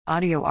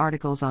Audio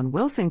articles on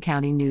Wilson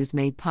County News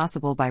made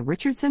possible by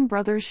Richardson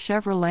Brothers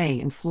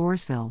Chevrolet in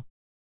Floresville.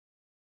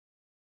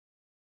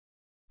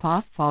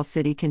 Poth Falls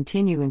City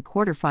continue in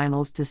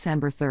quarterfinals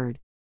December 3rd.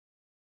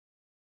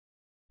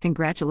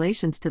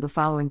 Congratulations to the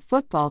following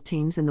football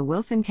teams in the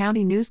Wilson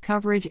County News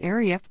coverage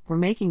area for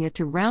making it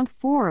to round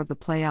 4 of the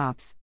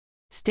playoffs.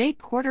 State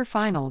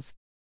quarterfinals.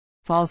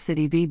 Falls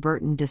City v.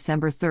 Burton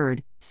December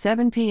 3rd,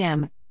 7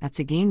 p.m. at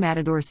Seguin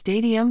Matador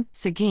Stadium,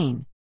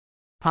 Seguin.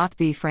 Poth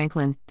v.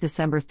 Franklin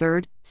December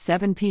 3rd,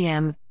 7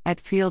 p.m. at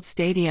Field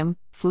Stadium,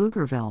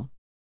 Pflugerville.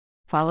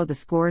 Follow the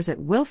scores at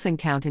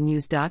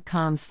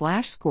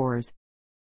wilsoncountynews.com/scores.